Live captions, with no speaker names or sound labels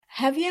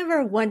Have you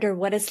ever wondered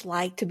what it's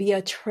like to be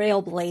a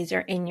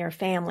trailblazer in your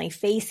family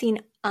facing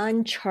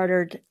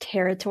uncharted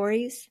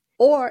territories?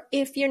 Or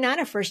if you're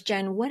not a first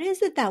gen, what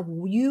is it that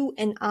you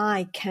and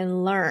I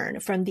can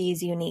learn from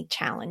these unique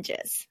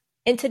challenges?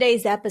 In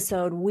today's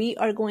episode, we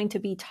are going to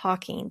be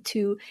talking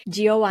to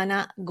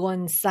Giovanna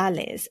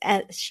Gonzalez,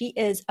 as she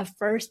is a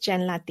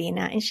first-gen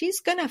Latina, and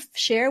she's going to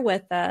share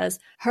with us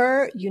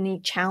her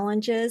unique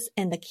challenges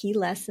and the key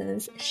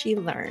lessons she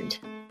learned.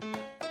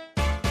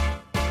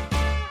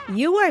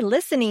 You are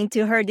listening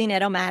to Her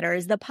Dinero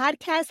Matters, the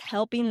podcast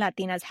helping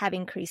Latinas have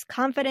increased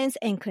confidence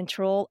and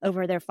control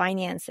over their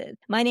finances.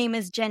 My name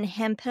is Jen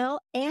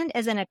Hemphill, and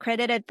as an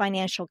accredited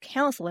financial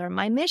counselor,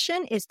 my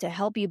mission is to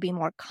help you be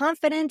more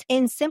confident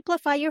and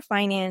simplify your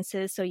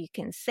finances so you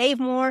can save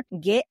more,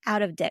 get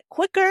out of debt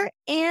quicker,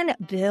 and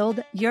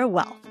build your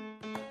wealth.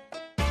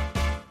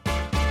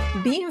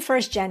 Being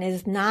first gen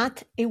is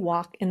not a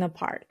walk in the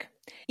park.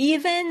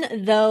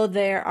 Even though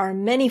there are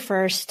many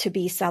firsts to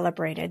be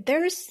celebrated,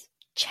 there's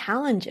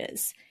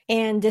challenges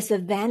and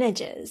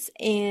disadvantages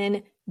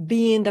in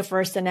being the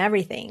first in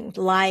everything,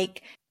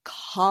 like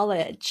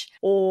college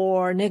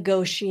or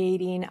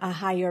negotiating a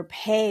higher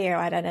pay or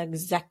at an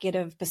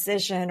executive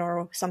position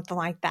or something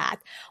like that,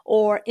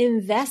 or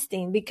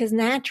investing, because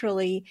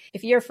naturally,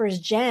 if you're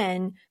first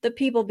gen, the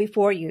people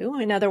before you,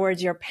 in other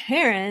words, your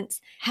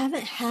parents,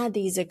 haven't had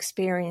these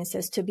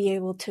experiences to be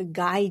able to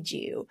guide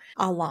you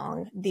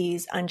along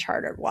these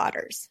uncharted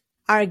waters.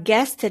 Our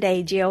guest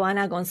today,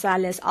 Giovanna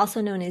Gonzalez,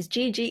 also known as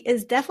Gigi,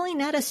 is definitely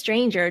not a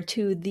stranger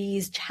to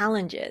these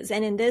challenges.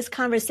 And in this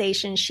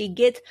conversation, she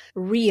gets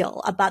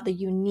real about the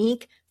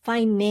unique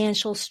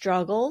financial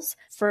struggles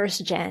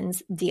first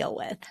gens deal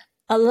with.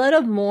 A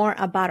little more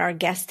about our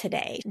guest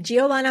today.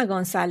 Giovanna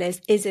Gonzalez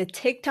is a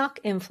TikTok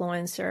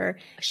influencer.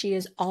 She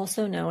is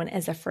also known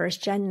as a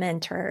first-gen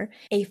mentor,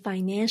 a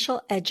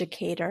financial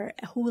educator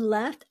who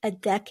left a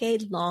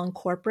decade-long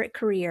corporate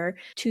career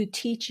to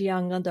teach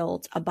young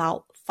adults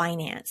about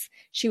finance.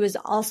 She was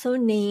also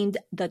named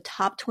the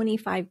top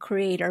 25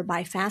 creator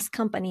by Fast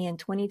Company in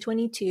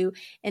 2022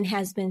 and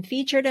has been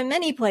featured in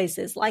many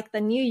places like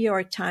the New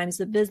York Times,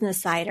 the Business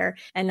Insider,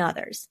 and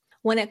others.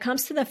 When it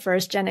comes to the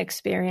first-gen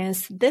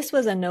experience, this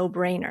was a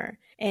no-brainer,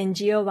 and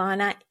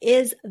Giovanna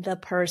is the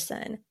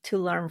person to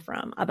learn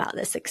from about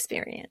this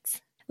experience.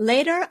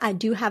 Later, I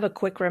do have a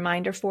quick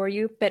reminder for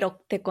you,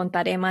 pero te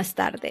contaré más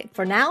tarde.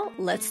 For now,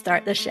 let's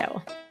start the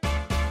show.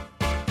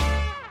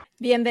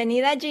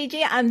 Bienvenida,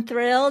 Gigi. I'm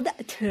thrilled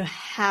to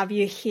have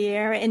you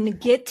here and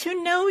get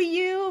to know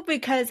you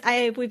because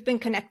we've been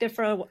connected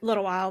for a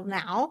little while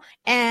now,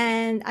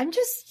 and I'm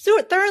just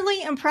so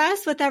thoroughly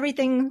impressed with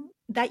everything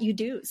that you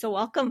do. So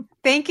welcome.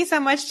 Thank you so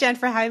much, Jen,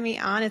 for having me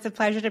on. It's a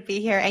pleasure to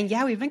be here. And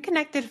yeah, we've been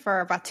connected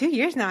for about 2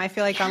 years now, I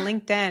feel like, on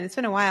LinkedIn. It's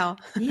been a while.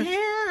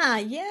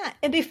 Yeah.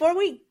 And before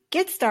we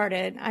get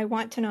started, I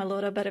want to know a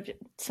little bit of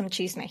some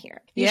chisme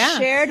here. You Yeah.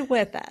 shared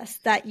with us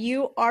that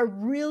you are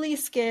really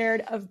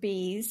scared of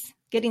bees,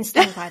 getting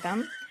stung by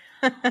them.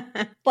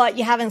 But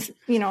you haven't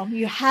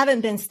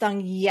been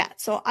stung yet.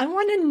 So I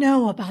want to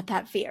know about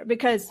that fear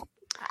because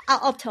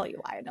I'll tell you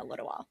why in a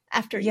little while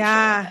after you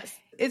share with us.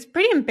 It's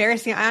pretty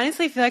embarrassing. I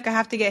honestly feel like I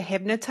have to get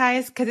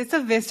hypnotized because it's a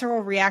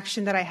visceral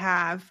reaction that I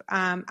have.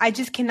 I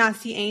just cannot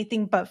see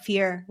anything but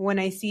fear when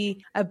I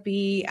see a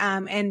bee.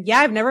 And yeah,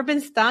 I've never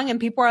been stung, and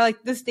people are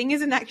like, this thing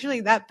isn't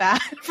actually that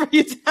bad for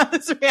you to have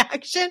this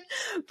reaction.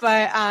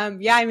 But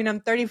yeah, I mean,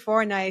 I'm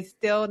 34 and I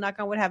still, knock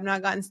on wood, have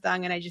not gotten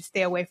stung, and I just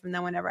stay away from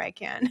them whenever I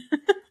can.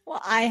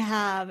 Well, I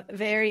have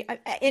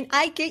and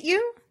I get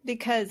you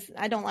because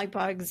I don't like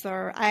bugs,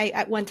 or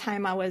at one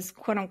time I was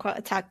quote unquote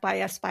attacked by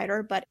a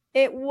spider, but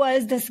it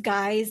was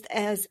disguised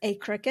as a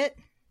cricket.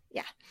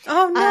 Yeah.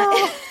 Oh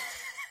no.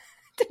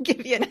 To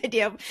give you an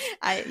idea,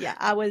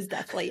 I was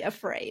definitely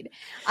afraid.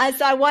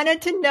 So I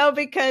wanted to know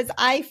because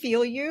I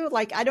feel you.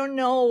 Like, I don't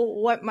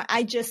know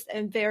I just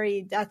am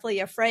very deathly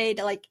afraid.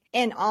 Like,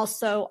 and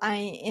also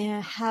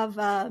I have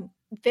a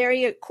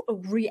very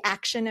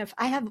reaction if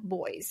I have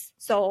boys.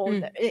 So,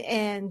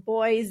 and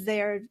boys,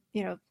 they're,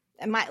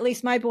 and at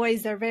least my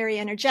boys, they're very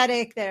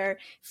energetic. They're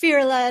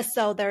fearless.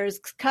 So there's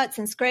cuts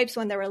and scrapes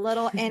when they were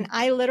little. And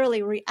I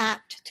literally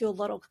react to a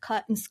little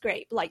cut and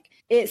scrape. Like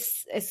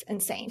it's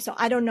insane. So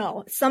I don't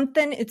know.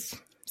 It's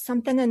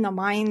something in the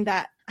mind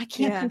that I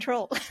can't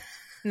control.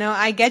 No,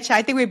 I get you.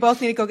 I think we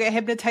both need to go get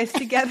hypnotized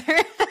together.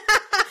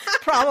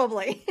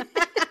 Probably.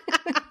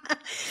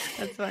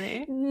 That's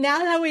funny. Now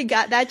that we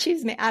got that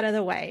chisme out of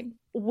the way,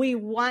 we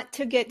want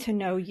to get to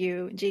know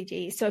you,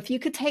 Gigi. So if you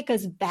could take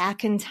us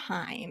back in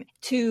time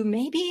to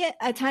maybe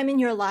a time in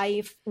your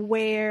life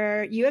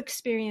where you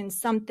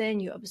experienced something,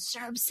 you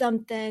observed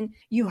something,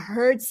 you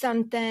heard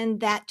something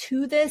that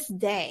to this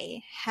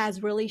day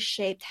has really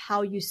shaped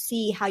how you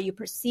see, how you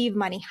perceive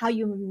money, how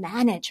you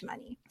manage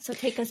money. So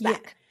take us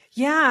back.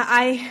 Yeah,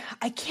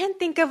 I can't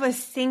think of a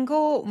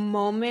single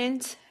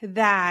moment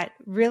that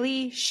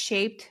really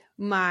shaped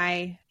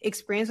my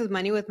experience with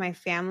money with my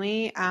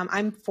family.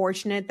 I'm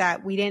fortunate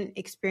that we didn't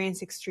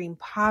experience extreme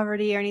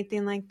poverty or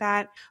anything like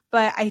that.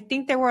 But I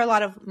think there were a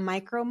lot of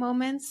micro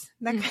moments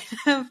that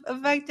kind of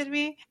affected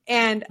me.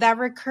 And that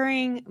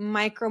recurring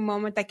micro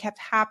moment that kept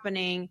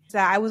happening is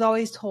that I was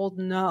always told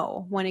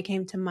no when it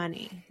came to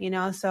money,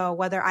 so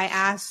whether I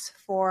asked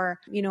for,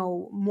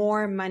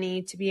 more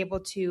money to be able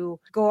to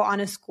go on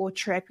a school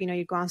trip,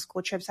 you go on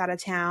school trips out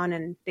of town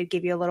and they'd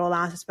give you a little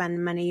allowance to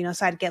spend money,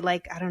 so I'd get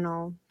like, I don't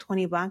know,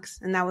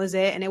 $20 and that was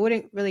it. And it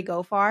wouldn't really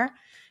go far.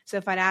 So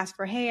if I'd ask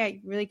for, hey, I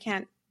really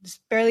can't, this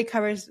barely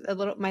covers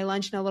my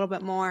lunch and a little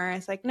bit more.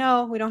 It's like,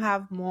 no, we don't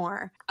have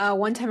more.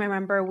 One time I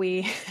remember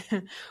we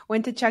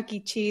went to Chuck E.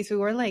 Cheese. We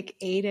were like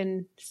 8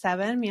 and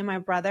 7, me and my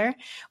brother.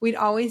 We'd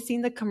always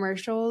seen the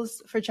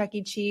commercials for Chuck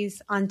E.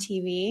 Cheese on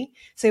TV.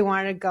 So we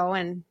wanted to go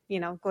and,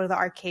 go to the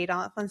arcade,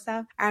 all that fun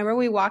stuff. I remember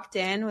we walked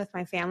in with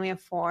my family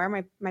of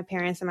 4, my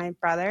parents and my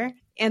brother.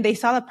 And they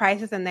saw the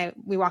prices and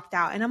we walked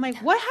out. And I'm like,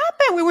 what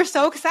happened? We were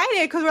so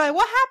excited because we're like,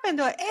 what happened?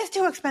 They're like, it's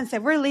too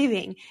expensive. We're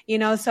leaving,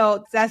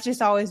 so that's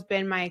just always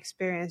been my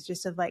experience,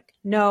 just of like,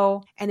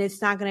 no. And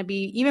it's not going to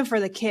be, even for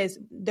the kids,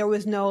 there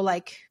was no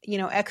like,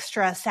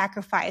 extra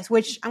sacrifice,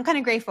 which I'm kind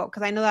of grateful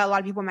because I know that a lot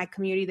of people in my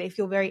community, they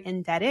feel very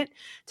indebted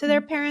to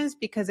their parents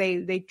because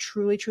they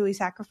truly, truly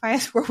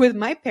sacrifice. Where with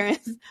my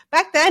parents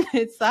back then,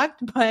 it sucked.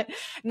 But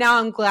now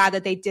I'm glad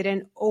that they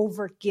didn't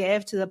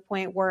overgive to the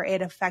point where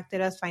it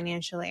affected us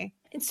financially.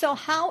 And so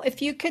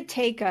if you could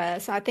take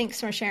us, thanks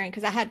for sharing,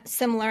 because I had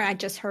similar, I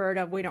just heard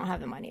of, we don't have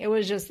the money. It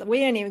was just, we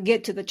didn't even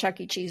get to the Chuck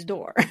E. Cheese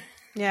door.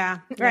 Yeah.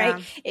 Right.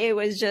 Yeah. It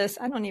was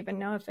just, I don't even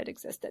know if it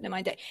existed in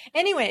my day.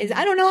 Anyways,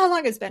 I don't know how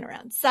long it's been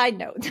around. Side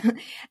note,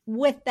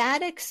 with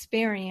that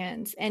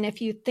experience, and if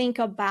you think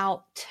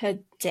about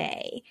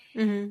today,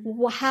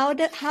 how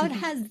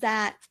has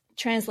that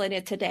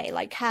translated today?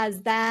 Like,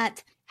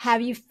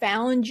 have you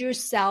found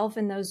yourself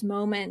in those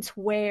moments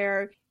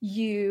where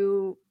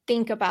you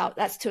think about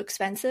that's too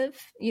expensive,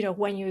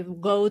 when you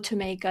go to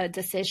make a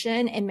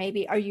decision, and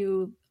maybe are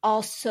you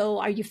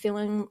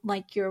feeling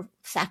like you're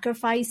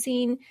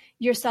sacrificing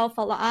yourself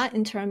a lot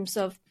in terms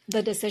of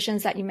the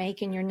decisions that you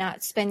make, and you're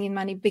not spending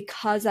money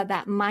because of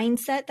that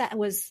mindset that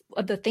was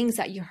of the things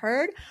that you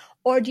heard?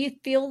 Or do you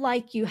feel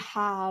like you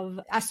have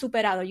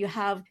superado, you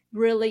have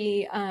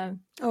really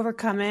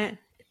overcome it?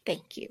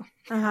 Thank you.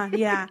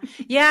 Yeah.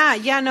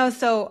 Yeah. No.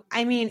 So,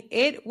 I mean,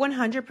 it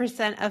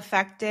 100%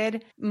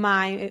 affected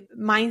my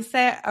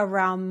mindset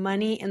around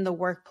money in the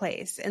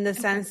workplace, in the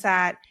sense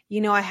that,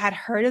 I had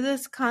heard of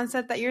this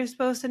concept that you're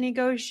supposed to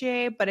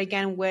negotiate. But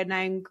again, when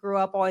I grew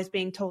up always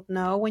being told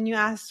no when you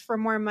asked for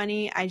more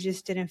money, I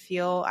just didn't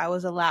feel I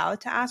was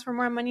allowed to ask for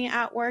more money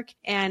at work.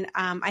 And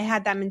I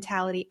had that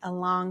mentality a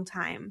long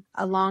time.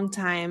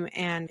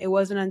 And it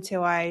wasn't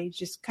until I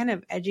just kind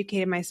of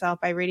educated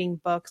myself by reading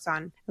books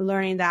on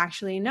learning that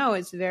actually, no,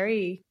 it's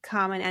very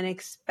common and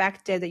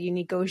expected that you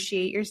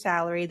negotiate your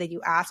salary, that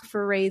you ask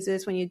for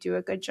raises when you do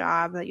a good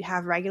job, that you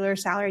have regular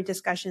salary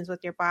discussions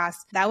with your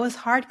boss. That was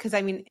hard because,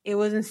 I mean, it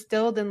was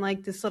instilled in like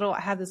I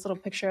have this little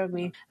picture of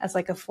me as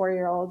like a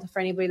 4-year-old, for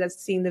anybody that's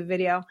seen the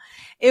video.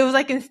 It was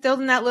like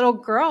instilled in that little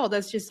girl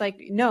that's just like,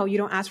 no, you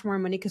don't ask for more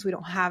money because we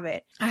don't have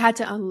it. I had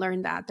to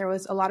unlearn that. There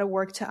was a lot of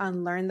work to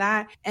unlearn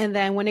that. And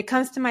then when it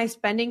comes to my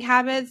spending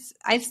habits,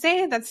 I'd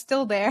say that's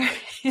still there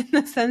in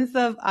the sense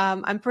of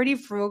I'm pretty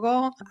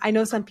frugal. I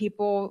know some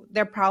people,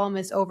 their problem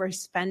is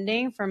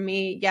overspending. For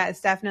me, yeah, it's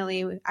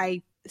definitely,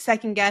 I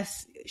second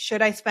guess,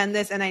 should I spend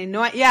this? And I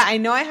know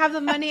I have the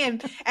money.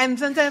 And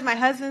sometimes my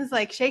husband's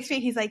like, shakes me.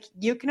 He's like,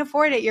 you can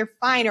afford it. You're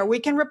fine. Or we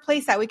can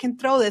replace that. We can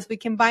throw this. We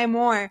can buy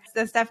more.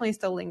 That's definitely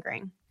still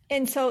lingering.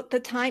 And so the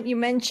time you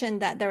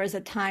mentioned that there was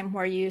a time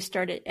where you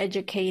started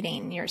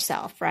educating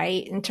yourself,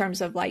 right? In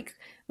terms of like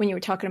when you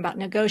were talking about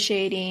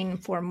negotiating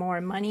for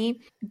more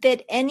money,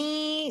 did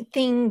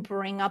anything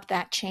bring up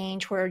that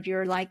change where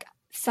you're like,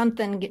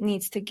 something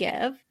needs to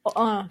give?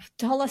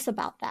 Tell us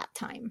about that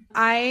time.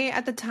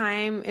 At the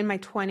time in my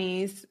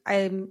 20s,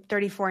 I'm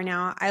 34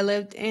 now. I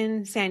lived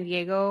in San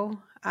Diego,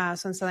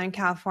 so in Southern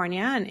California,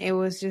 and it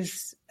was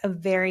just a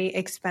very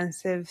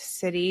expensive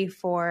city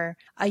for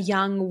a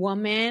young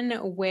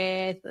woman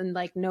with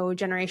like no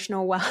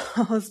generational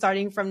wealth,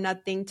 starting from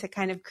nothing to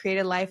kind of create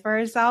a life for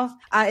herself,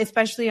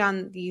 especially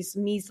on these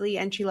measly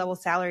entry-level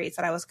salaries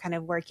that I was kind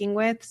of working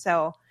with.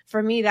 So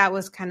for me, that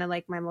was kind of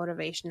like my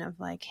motivation of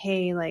like,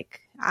 hey,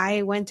 like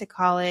I went to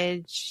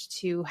college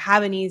to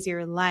have an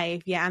easier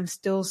life. Yeah, I'm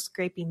still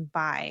scraping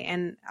by.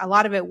 And a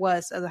lot of it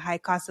was of the high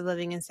cost of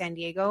living in San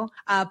Diego,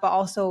 but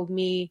also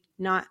me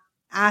not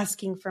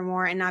asking for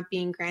more and not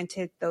being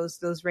granted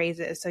those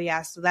raises. So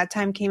yeah, so that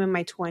time came in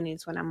my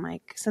 20s when I'm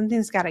like,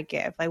 something's got to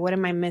give. Like, what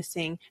am I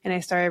missing? And I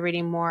started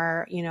reading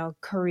more,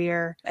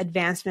 career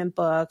advancement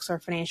books or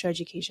financial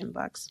education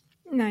books.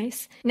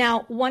 Nice.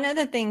 Now, one of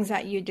the things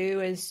that you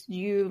do is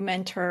you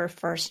mentor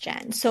first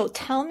gen. So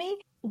tell me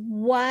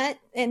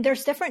and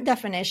there's different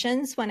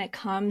definitions when it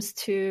comes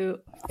to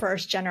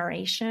first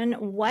generation.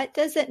 What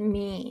does it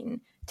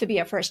mean to be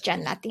a first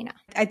gen Latina?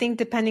 I think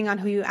depending on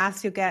who you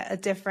ask, you'll get a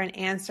different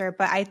answer.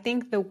 But I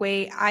think the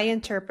way I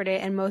interpret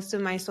it, and most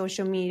of my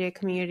social media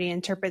community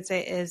interprets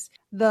it, is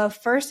the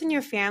first in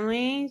your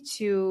family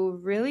to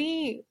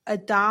really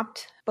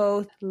adopt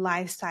both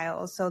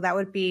lifestyles. So that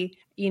would be,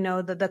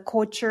 the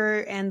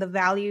culture and the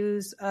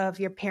values of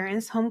your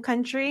parents' home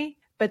country,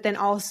 but then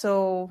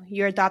also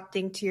you're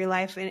adopting to your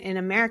life in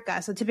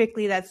America. So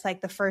typically that's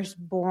like the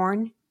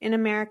firstborn in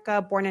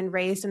America, born and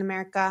raised in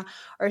America,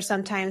 or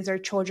sometimes they're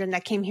children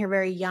that came here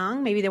very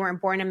young. Maybe they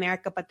weren't born in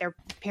America, but their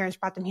parents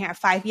brought them here at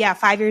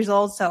 5 years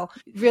old. So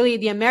really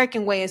the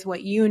American way is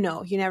what you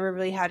know. You never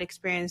really had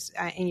experience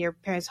in your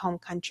parents' home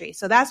country.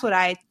 So that's what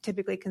I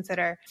typically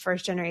consider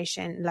first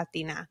generation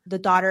Latina, the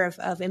daughter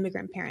of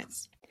immigrant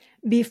parents.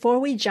 Before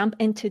we jump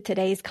into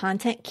today's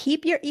content,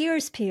 keep your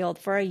ears peeled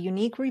for a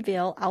unique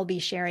reveal I'll be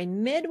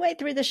sharing midway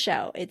through the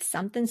show. It's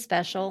something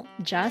special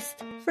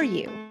just for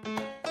you.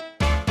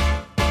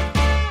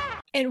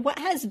 And what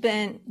has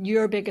been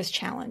your biggest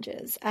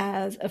challenges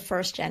as a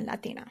first-gen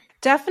Latina?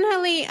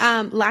 Definitely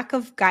lack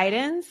of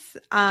guidance,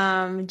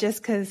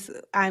 just because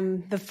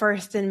I'm the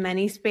first in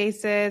many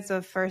spaces,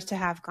 the first to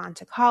have gone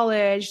to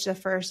college, the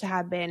first to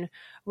have been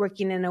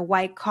working in a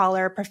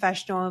white-collar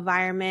professional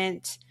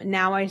environment.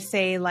 Now I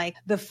say like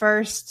the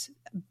first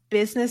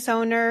business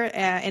owner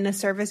in a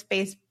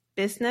service-based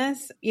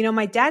business.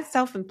 My dad's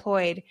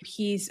self-employed.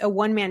 He's a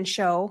one-man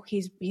show.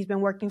 He's been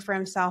working for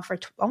himself for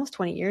almost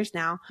 20 years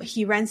now.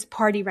 He rents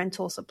party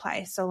rental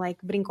supplies. So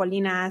like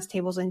brincolinas,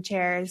 tables and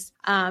chairs.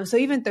 So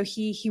even though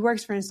he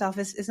works for himself,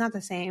 it's not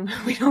the same.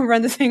 We don't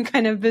run the same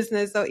kind of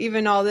business. So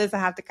even all this, I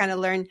have to kind of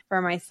learn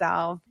for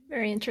myself.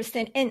 Very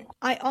interesting. And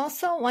I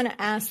also want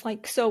to ask,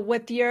 so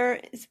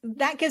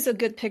that gives a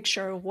good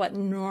picture of what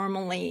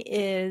normally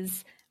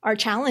is our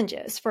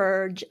challenges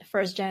for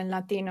first-gen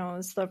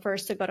Latinos, the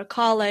first to go to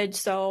college.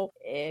 So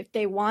if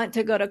they want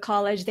to go to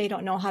college, they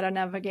don't know how to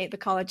navigate the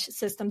college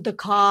system, the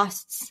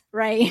costs,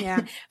 right?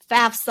 Yeah.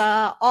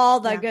 FAFSA, all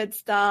the good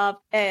stuff.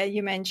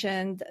 You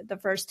mentioned the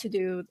first to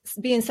do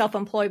being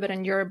self-employed, but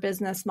in your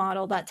business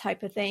model, that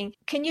type of thing.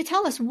 Can you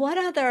tell us what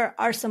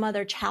are some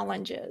other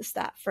challenges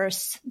that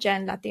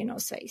first-gen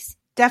Latinos face?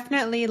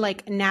 Definitely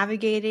like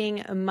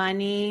navigating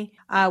money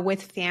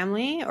with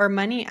family or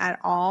money at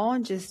all.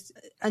 Just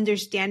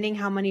understanding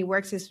how money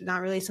works is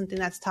not really something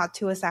that's taught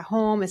to us at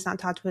home. It's not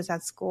taught to us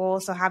at school.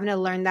 So having to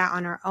learn that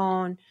on our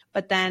own.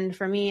 But then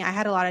for me, I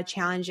had a lot of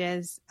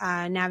challenges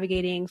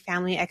navigating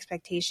family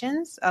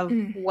expectations of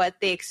what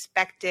they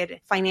expected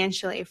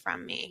financially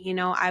from me.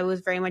 I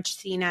was very much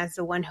seen as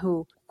the one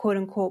who quote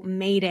unquote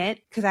made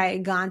it because I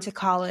had gone to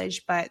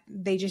college, but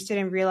they just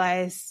didn't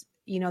realize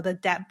the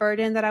debt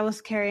burden that I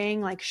was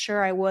carrying. Like,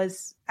 sure,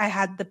 I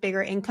had the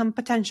bigger income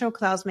potential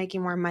because I was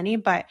making more money,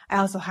 but I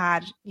also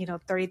had,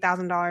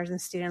 $30,000 in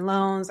student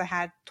loans. I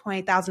had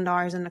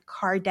 $20,000 in a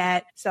car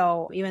debt.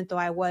 So even though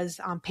I was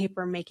on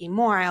paper making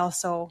more, I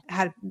also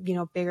had,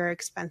 bigger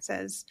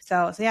expenses.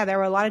 So yeah, there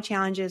were a lot of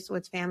challenges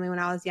with family when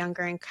I was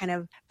younger and kind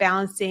of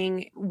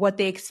balancing what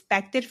they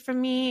expected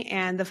from me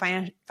and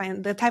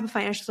the type of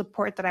financial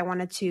support that I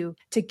wanted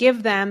to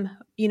give them,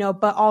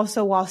 but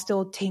also while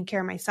still taking care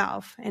of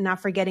myself and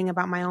not forgetting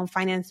about my own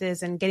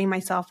finances and getting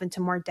myself into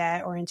more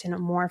debt or into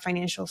more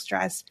financial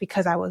stress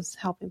because I was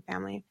helping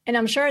family. And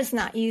I'm sure it's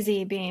not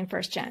easy being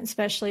first gen,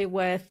 especially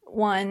with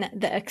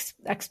the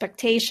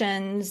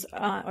expectations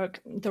or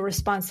the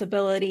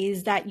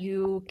responsibilities that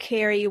you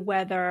carry,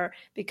 whether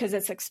because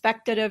it's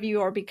expected of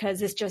you or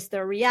because it's just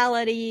the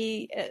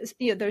reality.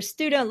 There's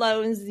student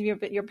loans,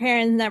 your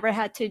parents never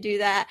had to do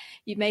that.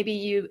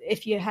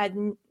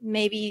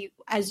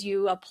 As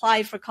you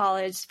apply for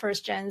college,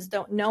 first gens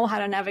don't know how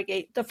to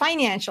navigate the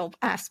financial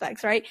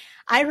aspects, right?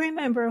 I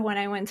remember when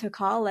I went to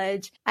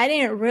college, I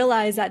didn't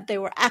realize that they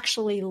were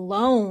actually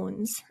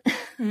loans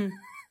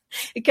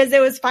because it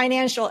was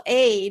financial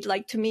aid.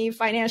 Like to me,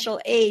 financial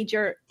aid,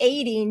 you're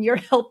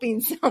helping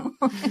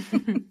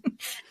someone.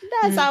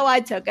 That's how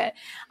I took it.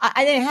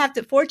 I didn't have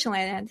to,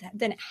 fortunately, I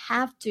didn't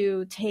have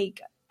to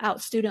take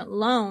out student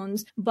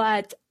loans,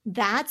 but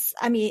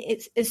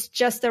it's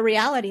just a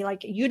reality.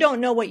 Like you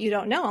don't know what you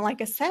don't know. And like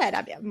I said,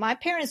 my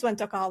parents went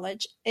to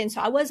college, and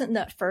so I wasn't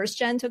the first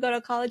gen to go to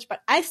college,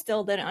 but I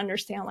still didn't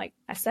understand. Like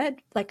I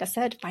said,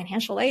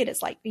 financial aid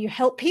is like you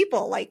help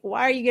people. Like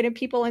why are you getting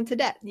people into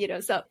debt?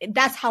 So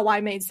that's how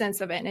I made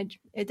sense of it, and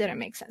it didn't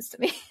make sense to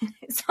me.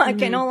 So I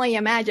can only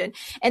imagine.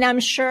 And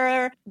I'm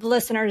sure the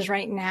listeners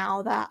right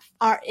now that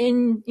are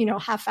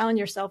have found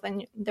yourself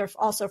and they're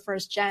also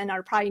first gen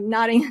are probably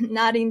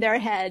nodding their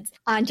heads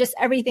on just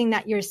everything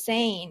that you're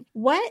saying.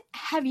 What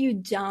have you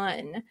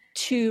done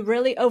to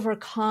really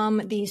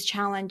overcome these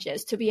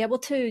challenges, to be able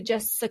to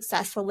just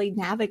successfully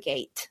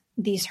navigate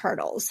these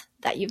hurdles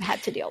that you've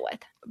had to deal with?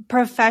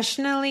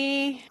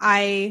 Professionally,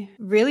 I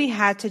really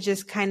had to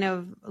just kind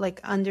of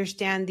like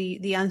understand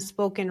the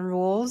unspoken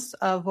rules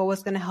of what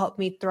was going to help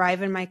me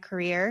thrive in my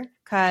career.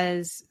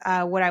 Because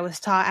what I was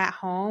taught at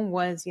home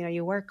was,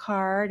 you work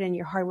hard and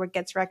your hard work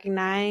gets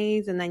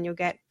recognized and then you'll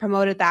get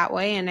promoted that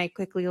way. And I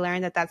quickly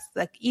learned that that's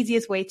the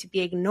easiest way to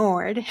be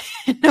ignored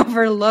and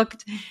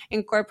overlooked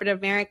in corporate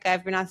America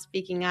if you're not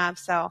speaking up.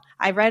 So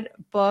I read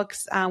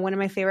books. One of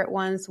my favorite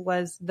ones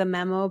was The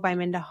Memo by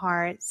Minda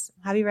Harts.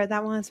 Have you read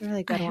that one? It's a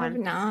really good one. I have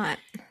not.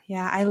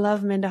 Yeah, I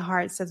love Minda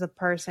Harts as a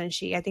person.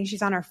 I think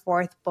she's on her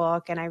 4th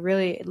book, and I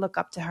really look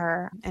up to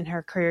her and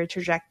her career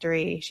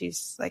trajectory.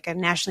 She's like a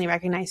nationally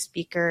recognized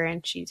speaker,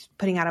 and she's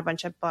putting out a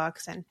bunch of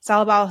books, and it's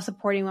all about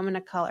supporting women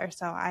of color.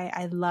 So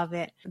I love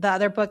it. The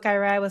other book I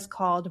read was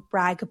called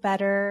Brag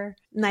Better.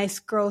 Nice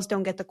Girls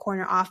Don't Get the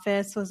Corner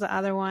Office was the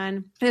other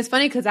one. And it's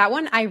funny because that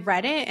one, I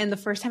read it, and the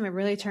first time it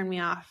really turned me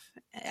off.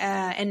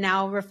 And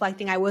now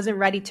reflecting, I wasn't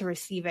ready to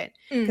receive it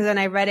because then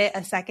I read it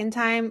a second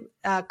time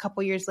a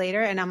couple years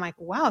later, and I'm like,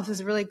 wow, this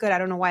is really good. I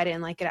don't know why I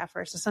didn't like it at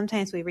first. So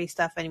sometimes we read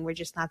stuff and we're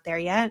just not there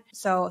yet.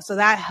 So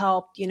that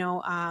helped,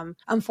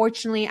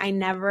 unfortunately, I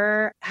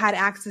never had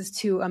access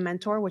to a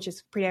mentor, which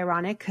is pretty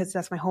ironic because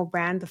that's my whole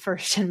brand, the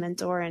first gen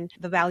mentor and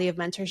the value of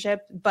mentorship.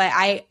 But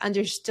I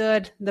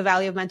understood the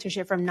value of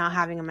mentorship from not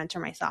having a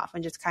mentor myself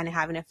and just kind of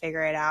having to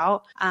figure it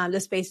out. The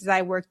spaces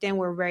I worked in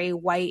were very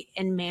white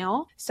and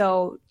male.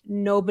 So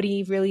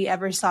nobody really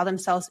ever saw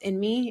themselves in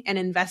me and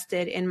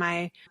invested in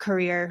my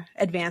career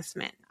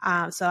advancement.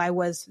 So I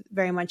was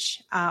very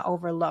much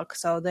overlooked.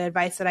 So the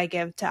advice that I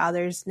give to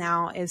others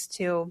now is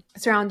to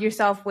surround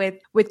yourself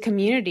with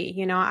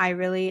community. I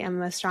really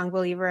am a strong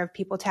believer of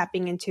people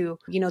tapping into,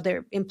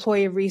 their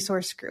employee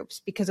resource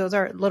groups, because those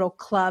are little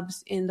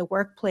clubs in the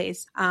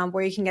workplace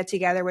where you can get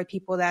together with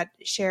people that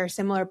share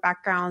similar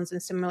backgrounds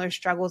and similar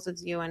struggles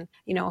as you and,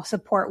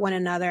 support one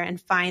another and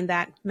find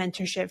that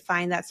mentorship,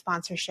 find that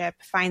sponsorship,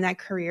 find that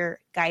career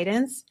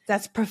guidance.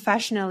 That's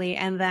professionally.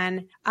 And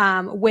then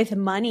with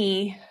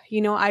money,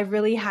 I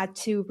really had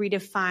to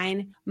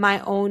redefine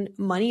my own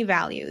money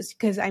values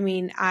because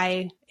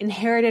I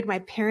inherited my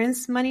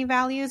parents' money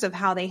values of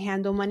how they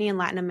handle money in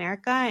Latin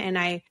America. And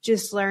I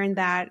just learned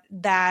that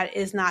that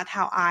is not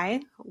how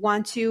I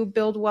want to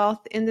build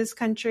wealth in this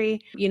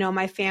country.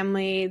 My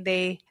family,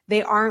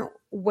 they aren't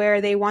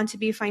where they want to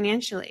be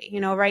financially.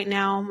 Right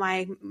now,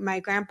 my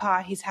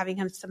grandpa, he's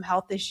having some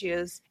health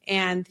issues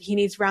and he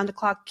needs round the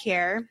clock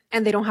care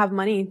and they don't have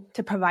money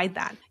to provide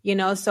that,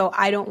 so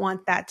I don't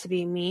want that to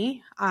be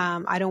me.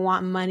 I don't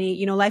want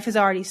money. Life is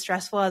already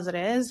stressful as it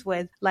is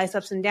with life's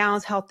ups and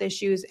downs, health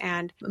issues,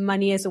 and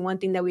money is the one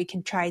thing that we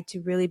can try to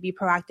really be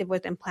proactive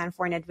with and plan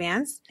for in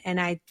advance.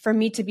 And for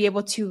me to be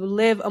able to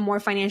live a more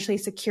financially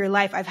secure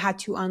life, I've had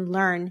to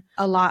unlearn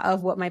a lot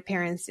of what my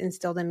parents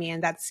instilled in me.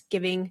 And that's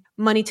giving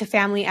money to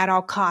family at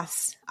all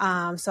costs.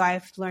 So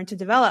I've learned to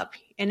develop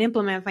and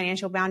implement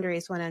financial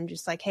boundaries when I'm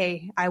just like,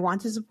 hey, I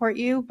want to support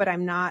you, but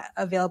I'm not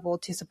available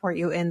to support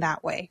you in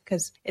that way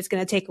because it's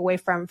going to take away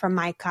from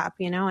my cup,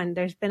 and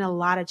there's been a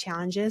lot of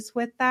challenges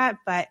with that,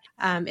 but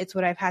it's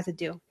what I've had to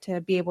do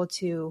to be able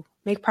to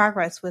make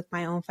progress with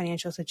my own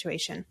financial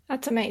situation.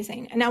 That's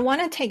amazing. And I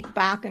want to take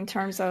back in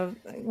terms of,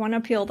 I want to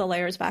peel the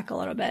layers back a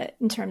little bit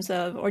in terms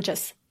of, or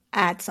just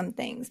add some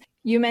things.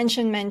 You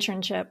mentioned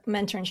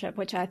mentorship,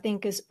 which I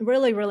think is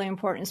really, really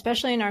important,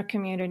 especially in our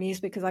communities,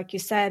 because like you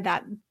said,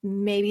 that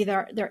maybe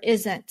there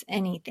isn't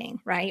anything,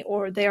 right?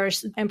 Or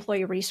there's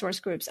employee resource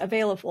groups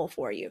available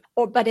for you.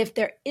 But if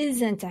there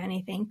isn't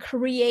anything,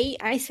 create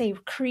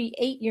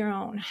your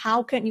own.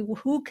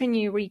 Who can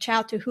you reach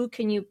out to? Who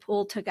can you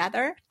pull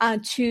together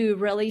to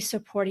really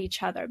support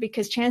each other?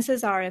 Because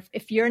chances are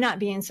if you're not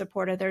being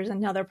supported, there's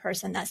another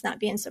person that's not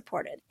being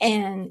supported.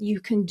 And you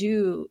can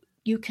do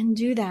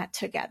that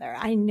together.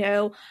 I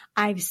know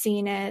I've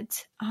seen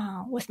it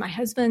with my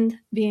husband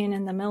being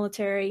in the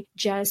military,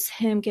 just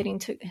him getting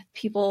to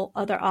people,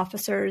 other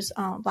officers,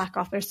 Black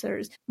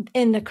officers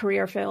in the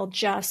career field,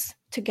 just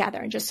together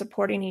and just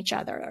supporting each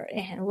other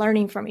and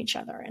learning from each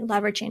other and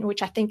leveraging,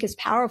 which I think is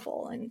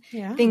powerful and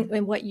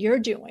in what you're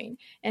doing.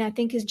 And I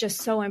think is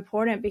just so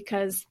important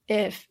because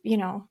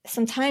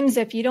sometimes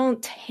if you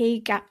don't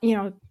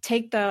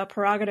take the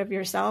prerogative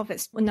yourself,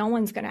 no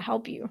one's going to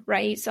help you.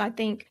 Right. So I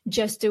think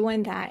just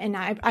doing that. And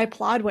I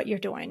applaud what you're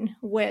doing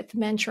with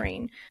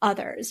mentoring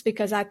others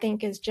because I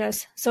think it's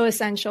just so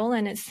essential.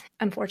 And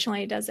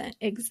unfortunately, it doesn't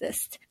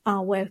exist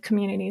with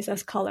communities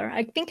of color.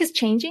 I think it's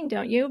changing,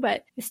 don't you?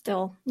 But it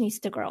still needs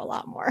to grow a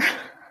lot more.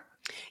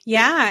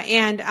 Yeah.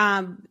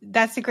 And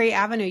that's a great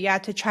avenue. Yeah.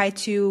 To try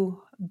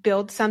to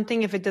build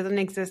something if it doesn't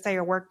exist at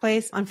your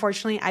workplace.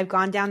 Unfortunately, I've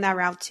gone down that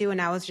route too,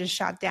 and I was just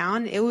shot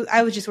down.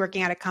 I was just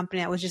working at a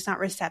company that was just not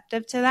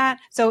receptive to that.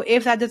 So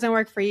if that doesn't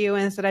work for you,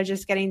 instead of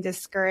just getting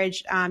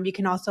discouraged, you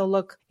can also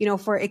look,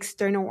 for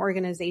external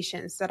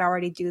organizations that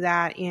already do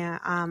that.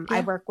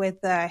 I work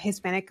with the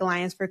Hispanic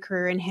Alliance for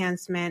Career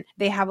Enhancement.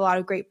 They have a lot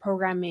of great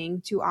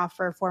programming to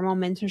offer formal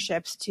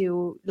mentorships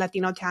to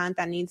Latino talent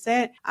that needs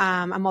it.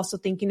 I'm also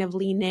thinking of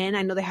Lean In.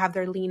 I know they have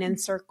their Lean In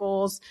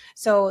circles.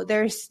 So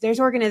there's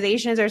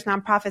organizations, there's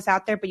nonprofits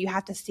out there, but you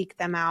have to seek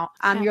them out.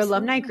 Your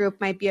alumni group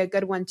might be a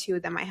good one too,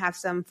 that might have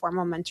some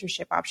formal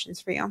mentorship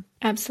options for you.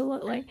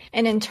 Absolutely.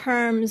 And in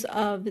terms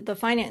of the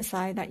finance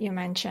side that you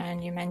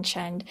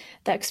mentioned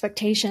the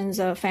expectations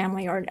of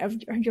family, or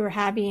you're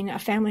having a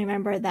family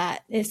member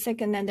that is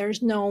sick and then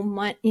there's no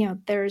money,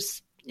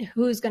 there's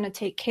who's going to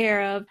take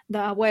care of the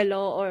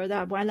abuelo or the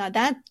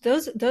abuela.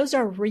 Those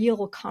are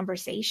real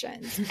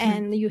conversations.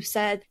 And you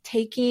said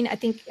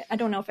I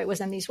don't know if it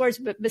was in these words,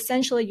 but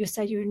essentially you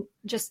said you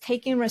just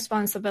taking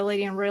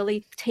responsibility and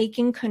really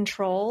taking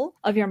control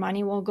of your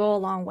money will go a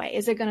long way.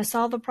 Is it going to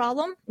solve the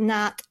problem?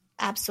 Not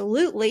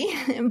absolutely,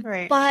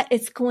 right. But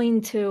it's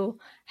going to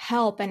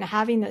help. And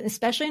having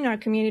especially in our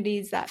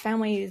communities, that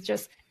family is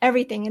just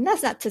everything. And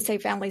that's not to say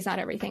family's not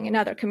everything in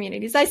other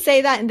communities. I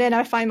say that and then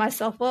I find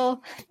myself,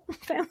 well,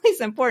 family's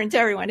important to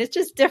everyone. It's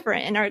just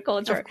different in our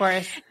culture. Of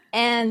course.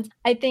 And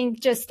I think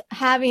just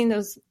having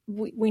those,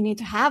 we need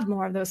to have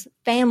more of those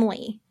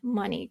family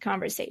money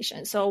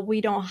conversations. So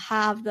we don't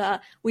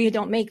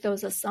make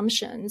those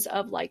assumptions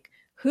of like,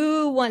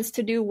 who wants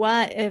to do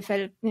what if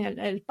el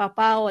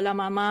papá o la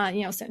mamá,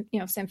 se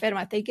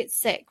enferma, they get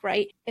sick,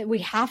 right? We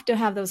have to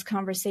have those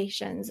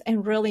conversations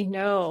and really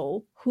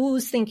know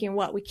who's thinking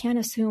what. We can't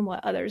assume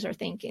what others are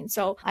thinking.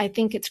 So I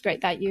think it's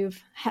great that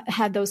you've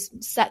had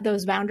set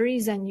those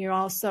boundaries, and you're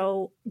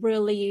also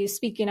really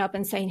speaking up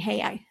and saying,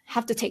 hey, I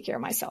have to take care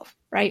of myself,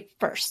 right?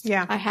 First.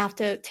 Yeah. I have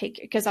to take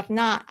it, because if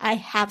not, I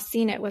have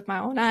seen it with my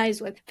own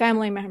eyes with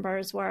family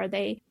members where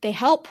they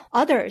help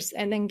others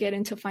and then get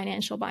into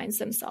financial binds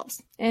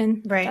themselves.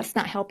 And that's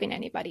not helping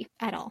anybody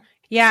at all.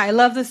 Yeah. I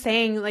love the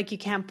saying, like, you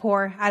can't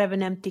pour out of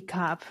an empty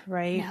cup,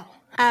 right? No.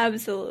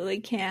 Absolutely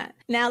can't.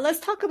 Now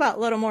let's talk a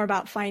little more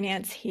about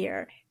finance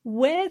here.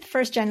 With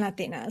First Gen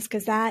Latinas,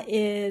 because that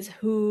is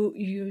who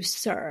you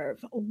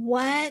serve,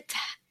 what,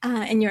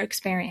 in your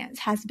experience,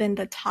 has been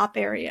the top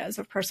areas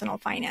of personal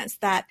finance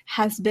that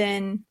has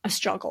been a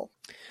struggle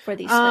for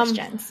these First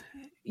Gens?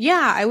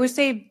 Yeah, I would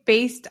say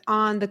based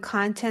on the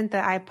content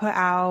that I put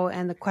out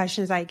and the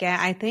questions I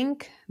get, I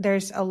think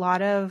there's a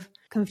lot of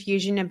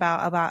confusion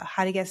about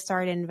how to get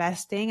started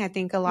investing. I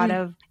think a lot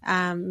of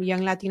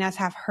young Latinas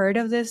have heard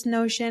of this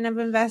notion of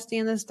investing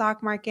in the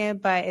stock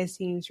market, but it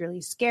seems really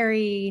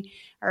scary,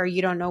 or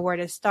you don't know where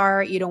to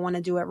start. You don't want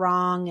to do it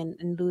wrong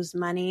and lose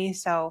money.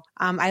 So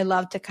I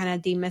love to kind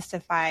of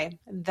demystify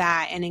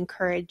that and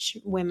encourage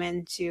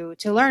women to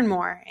learn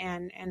more.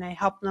 And I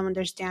help them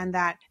understand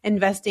that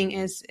investing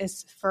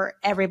is for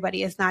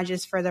everybody. It's not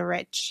just for the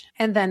rich.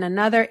 And then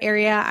another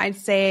area I'd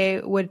say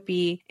would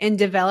be in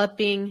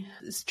developing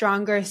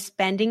stronger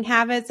spending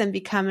habits and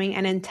becoming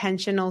an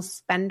intentional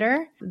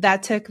spender.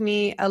 That took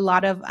me a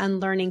lot of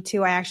unlearning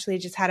too. I actually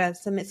just had to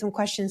submit some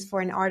questions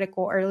for an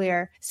article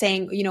earlier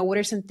saying, what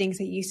are some things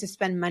that you used to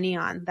spend money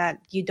on that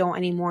you don't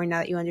anymore now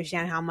that you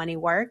understand how money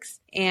works?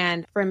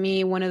 And for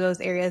me, one of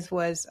those areas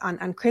was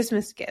on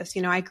Christmas gifts.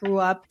 I grew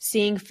up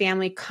seeing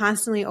family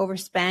constantly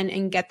overspend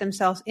and get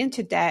themselves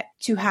into debt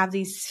to have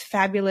these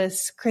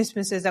fabulous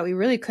Christmases that we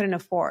really couldn't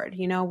afford.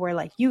 We're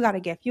like, you got a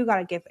gift,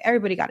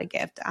 everybody got a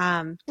gift.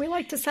 We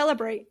like to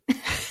celebrate.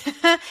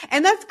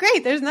 And that's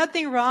great. There's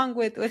nothing wrong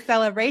with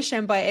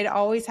celebration, but it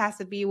always has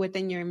to be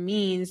within your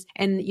means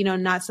and,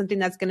 not something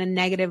that's going to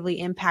negatively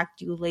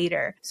impact you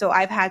later. So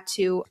I've had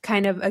to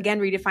kind of, again,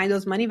 redefine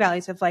those money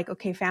values of like,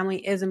 okay, family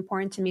is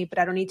important to me, but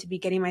I don't need to be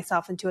getting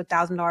myself into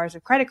 $1,000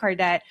 of credit card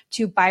debt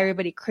to buy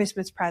everybody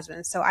Christmas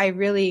presents. So I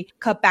really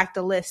cut back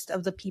the list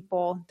of the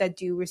people that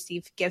do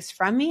receive gifts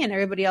from me, and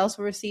everybody else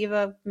will receive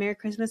a Merry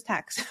Christmas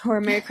text or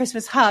a Merry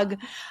Christmas hug.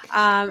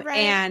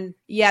 And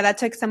yeah, that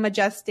took some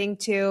adjusting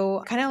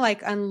to kind of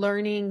like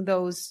unlearning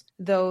those,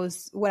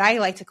 what I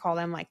like to call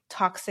them like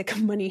toxic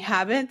money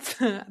habits,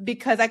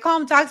 because I call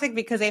them toxic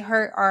because they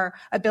hurt our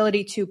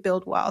ability to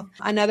build wealth.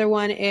 Another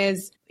one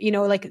is,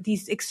 like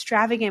these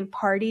extravagant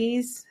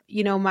parties.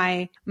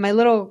 My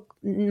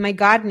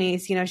god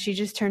niece, she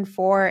just turned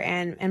 4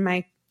 and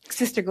my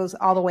sister goes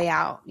all the way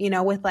out,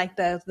 with like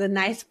the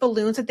nice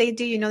balloons that they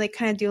do, they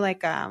kind of do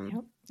like,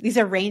 these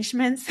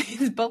arrangements,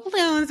 these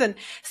balloons and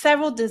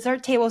several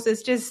dessert tables.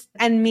 It's just,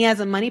 and me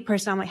as a money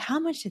person, I'm like, how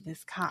much did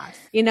this cost?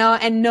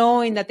 And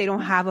knowing that they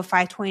don't have a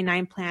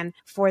 529 plan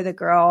for the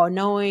girl,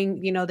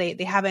 knowing,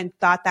 they haven't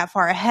thought that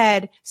far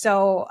ahead.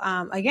 So,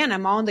 again,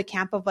 I'm all in the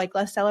camp of like,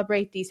 let's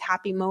celebrate these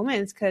happy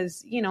moments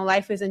because,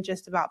 life isn't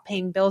just about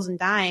paying bills and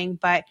dying,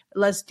 but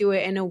let's do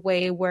it in a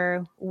way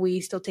where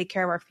we still take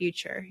care of our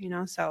future,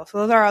 so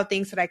those are all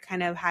things that I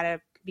kind of had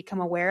to become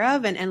aware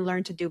of and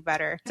learn to do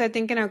better. So I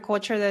think in our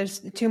culture, there's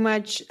too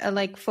much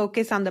like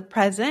focus on the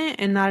present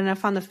and not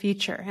enough on the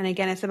future. And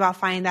again, it's about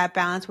finding that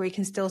balance where you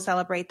can still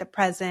celebrate the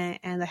present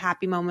and the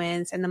happy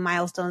moments and the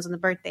milestones and the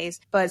birthdays,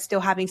 but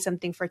still having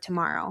something for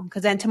tomorrow.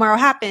 Because then tomorrow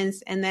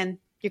happens and then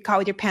you're caught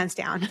with your pants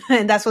down.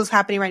 And that's what's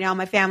happening right now in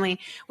my family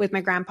with my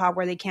grandpa,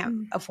 where they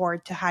can't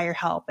afford to hire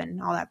help and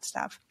all that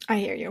stuff. I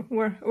hear you.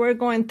 We're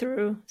going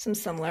through some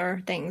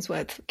similar things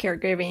with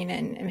caregiving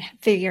and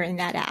figuring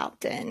that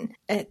out. And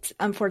it's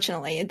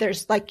unfortunately,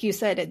 there's, like you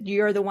said,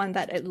 you're the one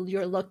that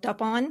you're looked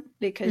up on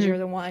because you're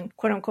the one,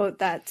 quote unquote,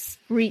 that's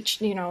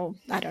reached,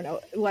 I don't know,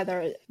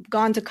 whether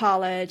gone to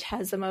college,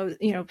 has the most,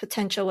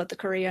 potential with the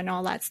career and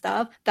all that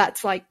stuff.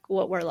 That's like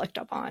what we're looked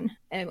up on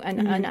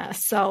and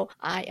us. So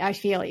I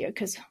feel you,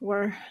 because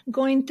we're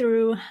going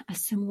through a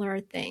similar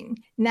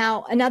thing.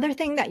 Now, another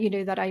thing that you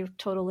do that I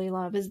totally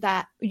love is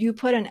that you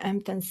put an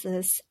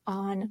emphasis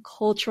on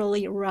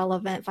culturally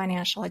relevant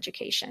financial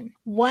education.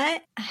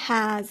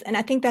 And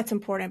I think that's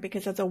important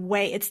because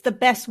it's the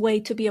best way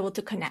to be able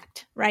to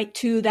connect, right,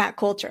 to that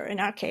culture. In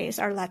our case,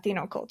 our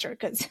Latino culture,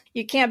 because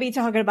you can't be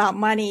talking about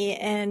money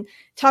and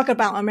talk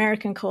about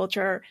American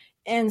culture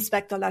and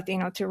expect the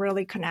Latino to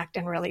really connect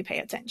and really pay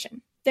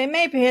attention. They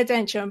may pay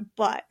attention,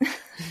 but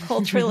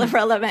culturally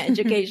relevant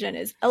education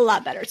is a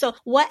lot better. So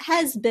what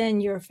has been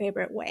your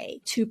favorite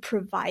way to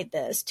provide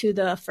this to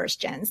the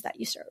first gens that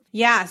you serve?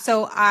 Yeah,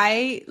 so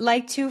I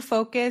like to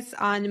focus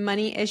on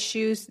money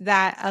issues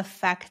that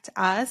affect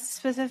us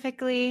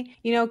specifically,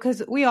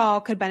 because we all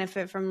could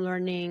benefit from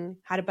learning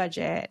how to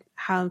budget,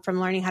 from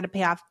learning how to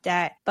pay off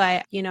debt.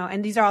 But,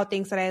 and these are all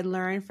things that I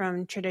learned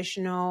from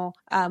traditional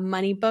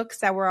money books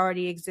that were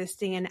already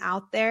existing and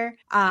out there.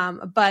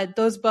 But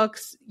those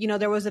books,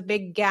 there was a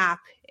big gap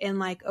in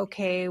like,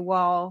 okay,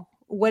 well,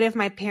 what if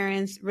my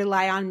parents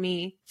rely on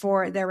me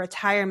for their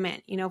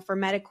retirement, for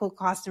medical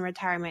costs and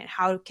retirement?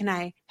 How can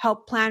I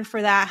help plan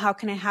for that? How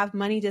can I have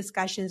money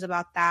discussions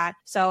about that?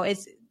 So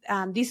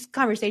these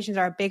conversations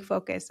are a big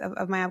focus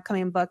of my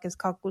upcoming book. It's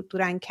called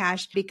Cultura en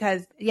Cash,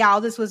 because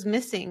all this was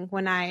missing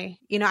when I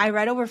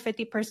read over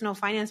 50 personal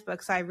finance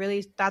books. So I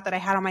really thought that I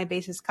had all my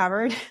bases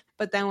covered.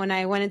 But then when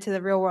I went into the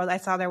real world, I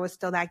saw there was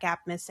still that gap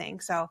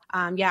missing. So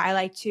I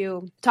like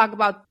to talk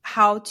about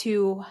how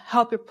to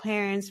help your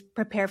parents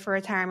prepare for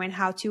retirement,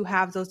 how to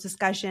have those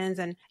discussions.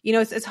 And,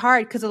 it's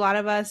hard because a lot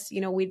of us,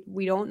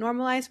 we don't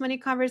normalize money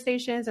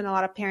conversations. And a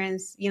lot of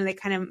parents, they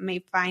kind of may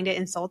find it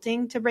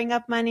insulting to bring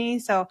up money.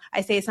 So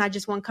I say it's not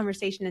just one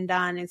conversation and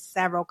done, it's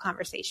several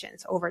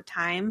conversations over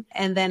time.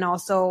 And then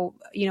also,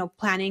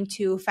 planning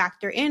to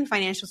factor in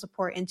financial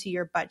support into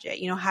your budget,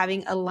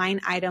 having a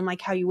line item like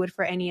how you would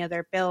for any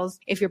other bills.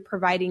 If you're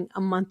providing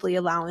a monthly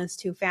allowance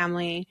to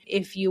family,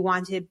 if you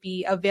want to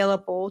be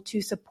available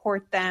to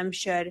support them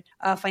should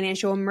a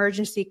financial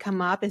emergency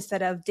come up,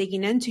 instead of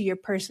digging into your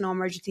personal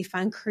emergency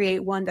fund, create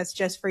one that's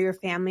just for your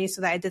family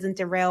so that it doesn't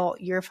derail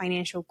your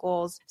financial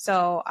goals.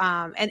 So,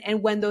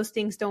 and when those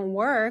things don't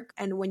work,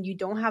 and when you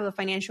don't have the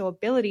financial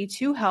ability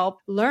to help,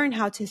 learn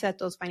how to set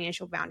those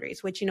financial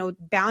boundaries, which,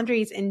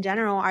 boundaries in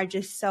general are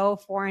just so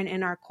foreign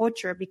in our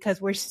culture because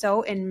we're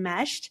so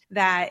enmeshed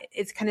that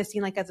it's kind of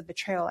seen like as a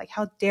betrayal. Like,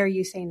 how dare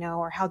you say no,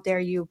 or how dare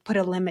you put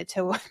a limit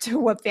to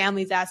what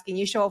family's asking?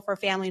 You show up for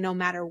family no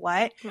matter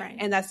what. Right.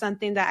 And that's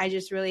something that I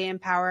just really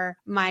empower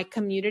my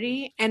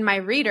community and my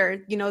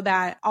reader,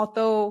 that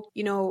although,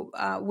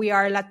 we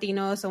are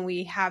Latinos and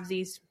we have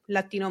these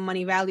Latino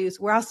money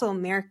values, we're also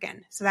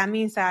American. So that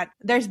means that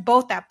there's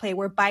both at play.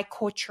 We're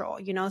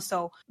bicultural,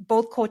 so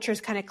both cultures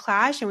kind of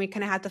clash, and we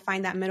kind of have to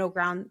find that middle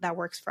ground that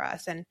works for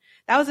us. And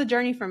that was a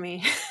journey for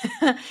me.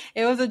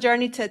 It was a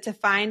journey to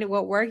find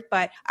what worked.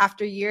 But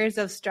after years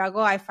of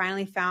struggle, I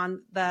finally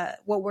found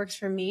what works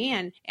for me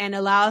and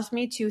allows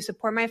me to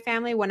support my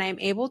family when I'm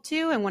able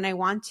to and when I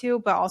want to,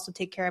 but also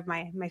take care of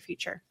my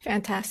future.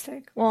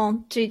 Fantastic.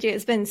 Well, Gigi,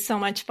 it's been so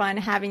much fun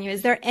having you.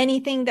 Is there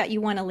anything that you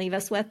want to leave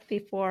us with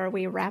before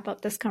we wrap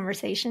up this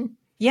conversation?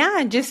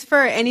 Yeah, just for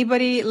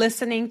anybody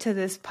listening to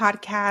this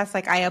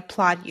podcast, I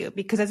applaud you,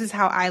 because this is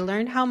how I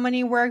learned how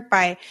money worked,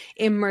 by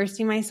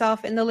immersing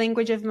myself in the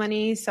language of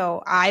money.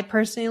 So I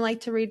personally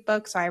like to read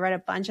books. So I read a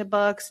bunch of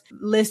books,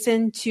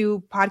 listen to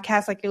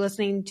podcasts like you're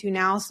listening to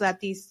now, so that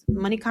these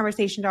money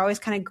conversations are always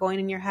kind of going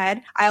in your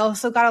head. I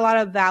also got a lot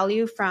of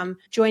value from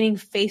joining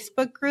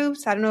Facebook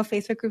groups. I don't know if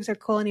Facebook groups are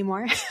cool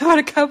anymore, but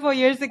a couple of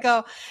years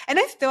ago. And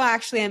I still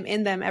actually am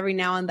in them every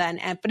now and then.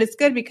 But it's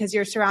good because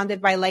you're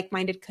surrounded by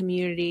like-minded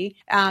community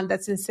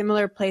that's in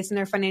similar place in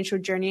their financial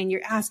journey, and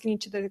you're asking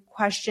each other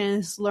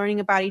questions, learning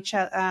about each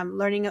other,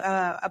 learning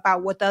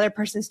about what the other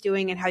person's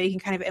doing and how you can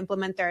kind of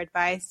implement their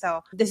advice.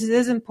 So this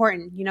is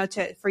important,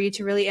 for you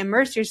to really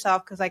immerse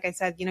yourself, because like I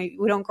said,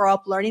 we don't grow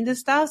up learning this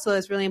stuff. So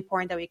it's really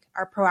important that we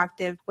are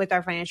proactive with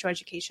our financial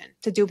education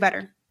to do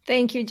better.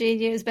 Thank you,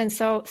 Gigi. It's been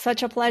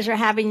such a pleasure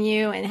having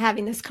you and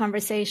having this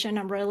conversation.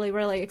 I'm really,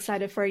 really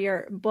excited for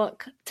your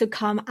book to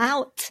come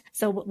out.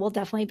 So we'll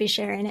definitely be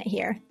sharing it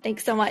here.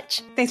 Thanks so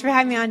much. Thanks for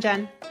having me on,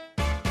 Jen.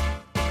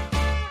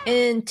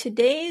 In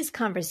today's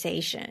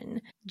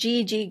conversation,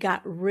 Gigi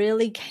got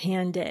really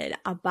candid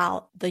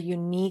about the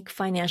unique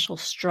financial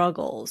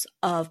struggles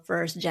of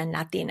first-gen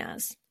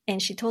Latinas.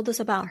 And she told us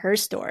about her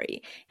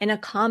story. And a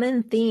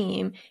common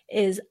theme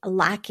is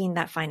lacking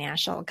that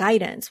financial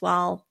guidance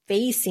while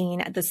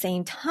facing at the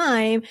same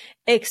time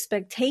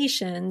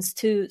expectations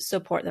to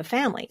support the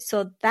family.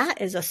 So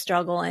that is a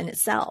struggle in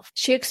itself.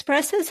 She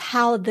expresses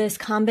how this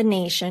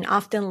combination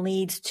often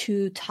leads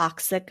to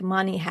toxic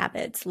money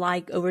habits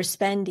like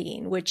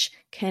overspending, which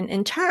can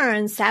in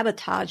turn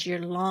sabotage your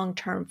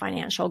long-term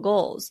financial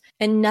goals.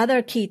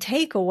 Another key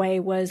takeaway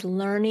was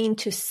learning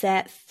to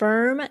set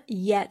firm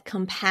yet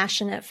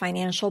compassionate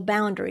financial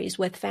boundaries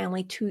with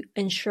family to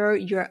ensure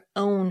your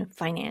own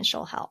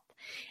financial health.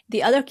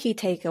 The other key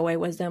takeaway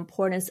was the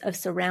importance of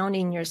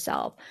surrounding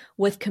yourself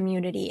with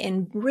community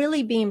and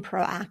really being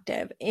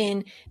proactive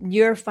in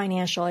your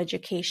financial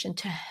education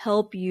to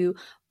help you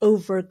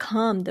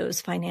overcome those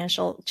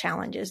financial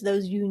challenges,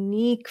 those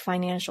unique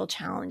financial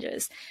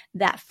challenges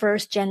that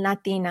first-gen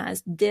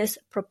Latinas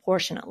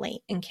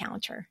disproportionately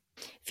encounter.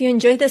 If you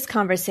enjoyed this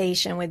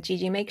conversation with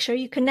Gigi, make sure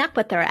you connect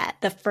with her at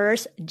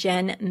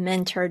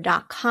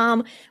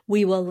thefirstgenmentor.com.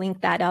 We will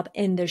link that up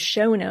in the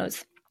show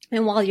notes.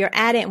 And while you're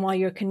at it and while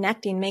you're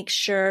connecting, make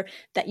sure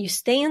that you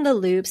stay in the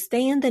loop,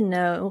 stay in the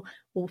know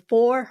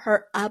for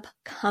her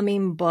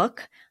upcoming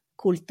book,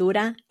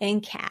 Cultura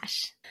en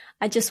Cash.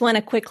 I just want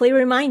to quickly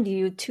remind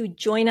you to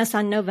join us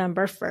on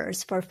November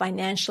 1st for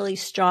Financially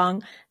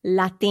Strong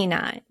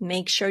Latina.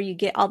 Make sure you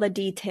get all the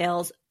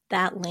details.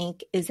 That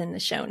link is in the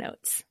show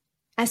notes.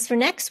 As for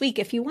next week,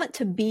 if you want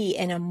to be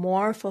in a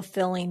more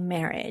fulfilling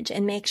marriage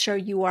and make sure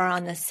you are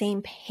on the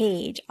same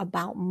page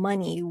about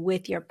money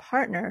with your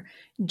partner,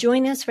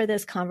 join us for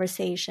this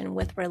conversation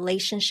with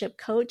relationship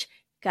coach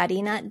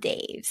Karina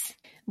Daves.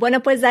 Bueno,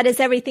 pues that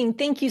is everything.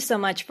 Thank you so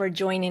much for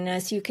joining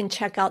us. You can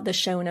check out the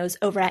show notes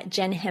over at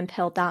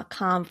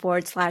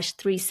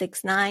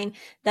jenhemphill.com/369.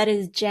 That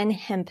is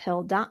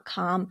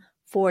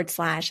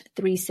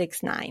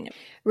jenhemphill.com/369.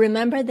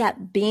 Remember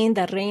that being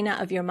the reina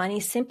of your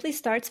money simply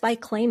starts by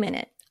claiming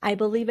it. I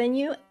believe in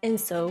you, and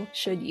so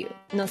should you.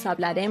 Nos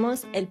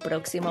hablaremos el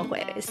próximo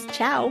jueves.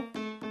 Ciao.